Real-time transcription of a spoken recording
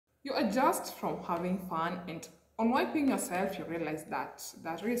You adjust from having fun, and on wiping yourself, you realize that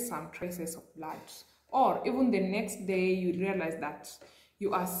there is some traces of blood. Or even the next day, you realize that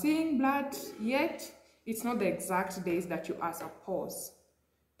you are seeing blood, yet it's not the exact days that you are supposed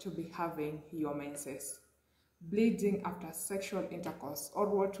to be having your menses. Bleeding after sexual intercourse,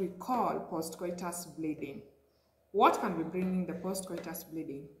 or what we call postcoitus bleeding. What can be bringing the postcoitus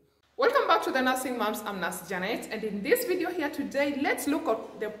bleeding? Welcome back to the Nursing Moms. I'm Nurse Janet, and in this video here today, let's look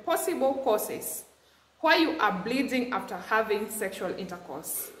at the possible causes why you are bleeding after having sexual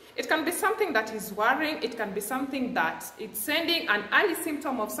intercourse. It can be something that is worrying, it can be something that it's sending an early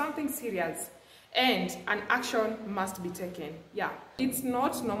symptom of something serious, and an action must be taken. Yeah, it's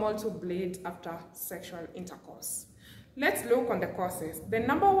not normal to bleed after sexual intercourse. Let's look on the causes. The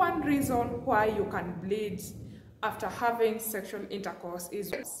number one reason why you can bleed after having sexual intercourse is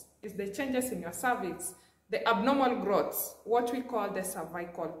the changes in your cervix, the abnormal growths, what we call the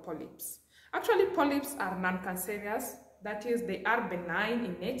cervical polyps. Actually, polyps are non-cancerous, that is, they are benign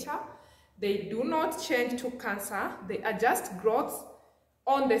in nature. They do not change to cancer. They are just growths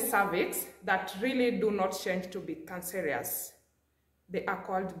on the cervix that really do not change to be cancerous. They are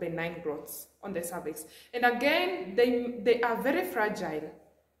called benign growths on the cervix. And again, they are very fragile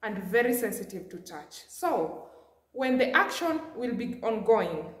and very sensitive to touch. So when the action will be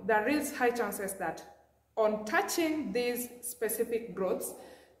ongoing, there is high chances that on touching these specific growths,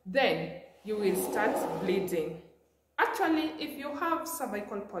 then you will start bleeding. Actually, if you have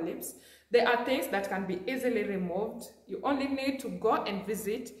cervical polyps, there are things that can be easily removed. You only need to go and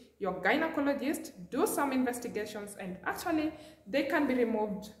visit your gynecologist, do some investigations, and actually they can be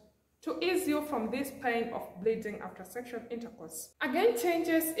removed to ease you from this pain of bleeding after sexual intercourse. Again,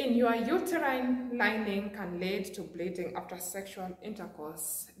 changes in your uterine lining can lead to bleeding after sexual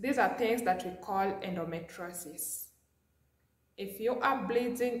intercourse. These are things that we call endometriosis. If you are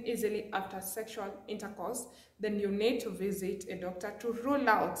bleeding easily after sexual intercourse, then you need to visit a doctor to rule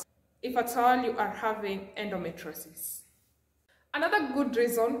out if at all you are having endometriosis. Another good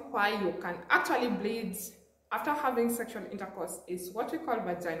reason why you can actually bleed after having sexual intercourse is what we call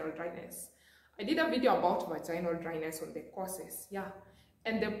vaginal dryness. I did a video about vaginal dryness on the causes,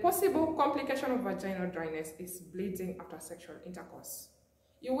 and the possible complication of vaginal dryness is bleeding after sexual intercourse.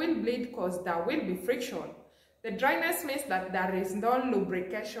 You will bleed because there will be friction. The dryness means that there is no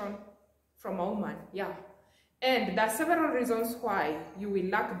lubrication from a woman, and there are several reasons why you will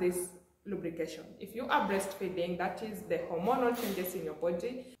lack this lubrication. If you are breastfeeding, that is the hormonal changes in your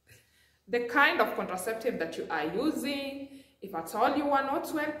body, the kind of contraceptive that you are using, if at all you are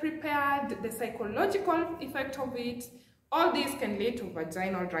not well prepared, the psychological effect of it, all these can lead to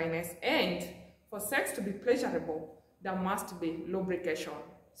vaginal dryness, and for sex to be pleasurable, there must be lubrication.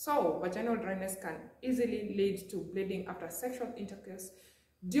 So vaginal dryness can easily lead to bleeding after sexual intercourse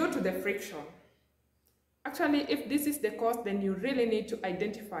due to the friction. Actually, if this is the cause, then you really need to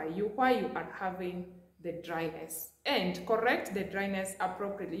identify why you are having the dryness and correct the dryness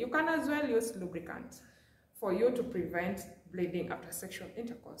appropriately. You can as well use lubricant for you to prevent bleeding after sexual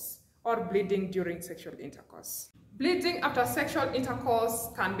intercourse or bleeding during sexual intercourse. Bleeding after sexual intercourse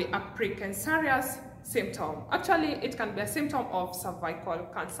can be a precancerous symptom. Actually, it can be a symptom of cervical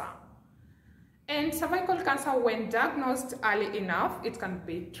cancer. And cervical cancer, when diagnosed early enough, it can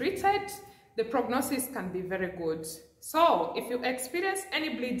be treated. The prognosis can be very good. So if you experience any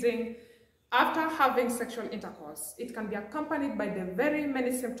bleeding after having sexual intercourse, it can be accompanied by the very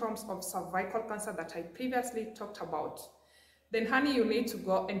many symptoms of cervical cancer that I previously talked about. Then, honey, you need to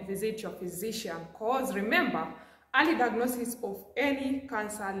go and visit your physician, because remember, early diagnosis of any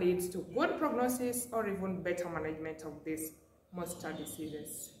cancer leads to good prognosis or even better management of these monster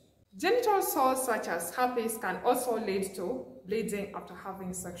diseases. Genital sores such as herpes can also lead to bleeding after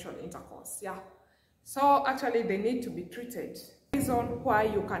having sexual intercourse. So actually they need to be treated. The reason why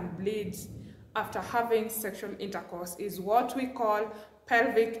you can bleed after having sexual intercourse is what we call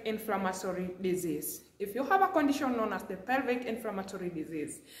pelvic inflammatory disease. If you have a condition known as the pelvic inflammatory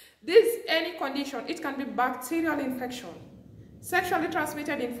disease, any condition, it can be bacterial infection, sexually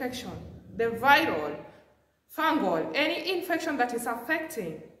transmitted infection, the viral, fungal, any infection that is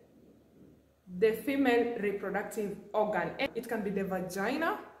affecting the female reproductive organ. It can be the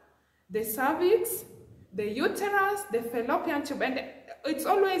vagina, the cervix, the uterus, the fallopian tube, and it's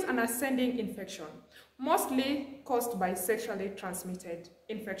always an ascending infection, mostly caused by sexually transmitted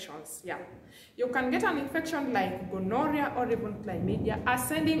infections. You can get an infection like gonorrhea or even chlamydia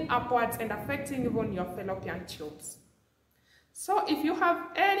ascending upwards and affecting even your fallopian tubes. So if you have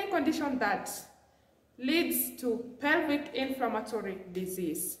any condition that leads to pelvic inflammatory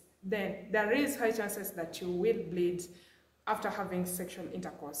disease, then there is high chances that you will bleed after having sexual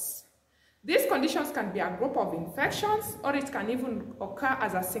intercourse. These conditions can be a group of infections, or it can even occur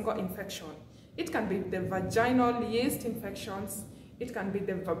as a single infection. It can be the vaginal yeast infections, it can be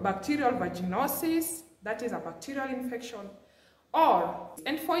the bacterial vaginosis, that is a bacterial infection,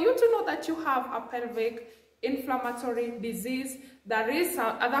 and for you to know that you have a pelvic inflammatory disease, there is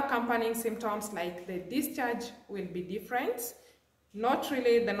some other accompanying symptoms like the discharge will be different, not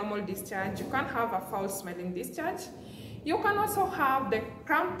really the normal discharge. You can have a foul smelling discharge. You can also have the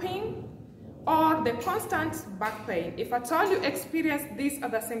cramping or the constant back pain. If at all you experience these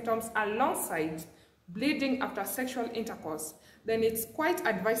other symptoms alongside bleeding after sexual intercourse, then it's quite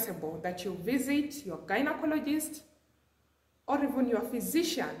advisable that you visit your gynecologist or even your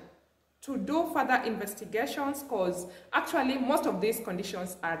physician to do further investigations, because actually most of these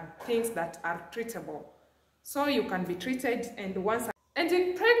conditions are things that are treatable. So you can be treated, and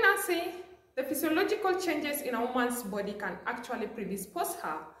in pregnancy, the physiological changes in a woman's body can actually predispose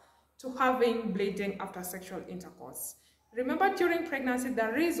her to having bleeding after sexual intercourse. Remember, during pregnancy,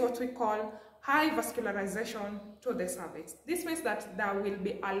 there is what we call high vascularization to the cervix. This means that there will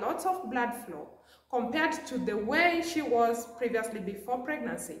be a lot of blood flow compared to the way she was previously before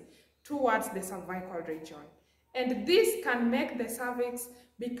pregnancy towards the cervical region. And this can make the cervix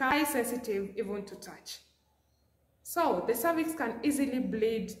become sensitive even to touch. So the cervix can easily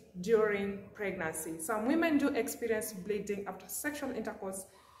bleed during pregnancy. Some women do experience bleeding after sexual intercourse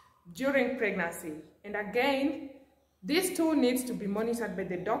during pregnancy. And again, this too needs to be monitored by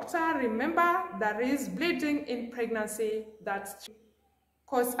the doctor. Remember, there is bleeding in pregnancy that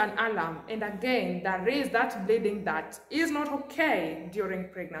cause an alarm. And again, there is that bleeding that is not okay during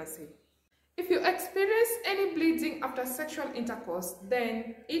pregnancy. If you experience any bleeding after sexual intercourse,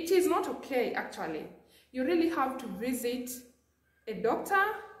 then it is not okay actually. You really have to visit a doctor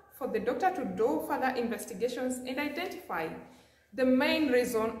for the doctor to do further investigations and identify the main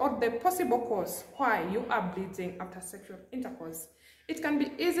reason or the possible cause why you are bleeding after sexual intercourse. It can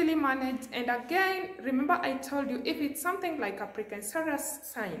be easily managed, and again, remember I told you, if it's something like a precancerous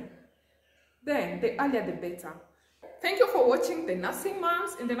sign, then the earlier the better. Thank you for watching The Nursing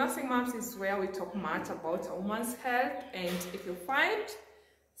Moms. In The Nursing Moms is where we talk much about a woman's health, and if you find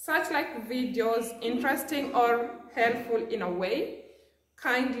such like videos interesting or helpful in a way,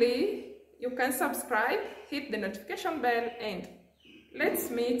 kindly you can subscribe, hit the notification bell, and let's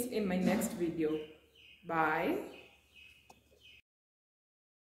meet in my next video. Bye.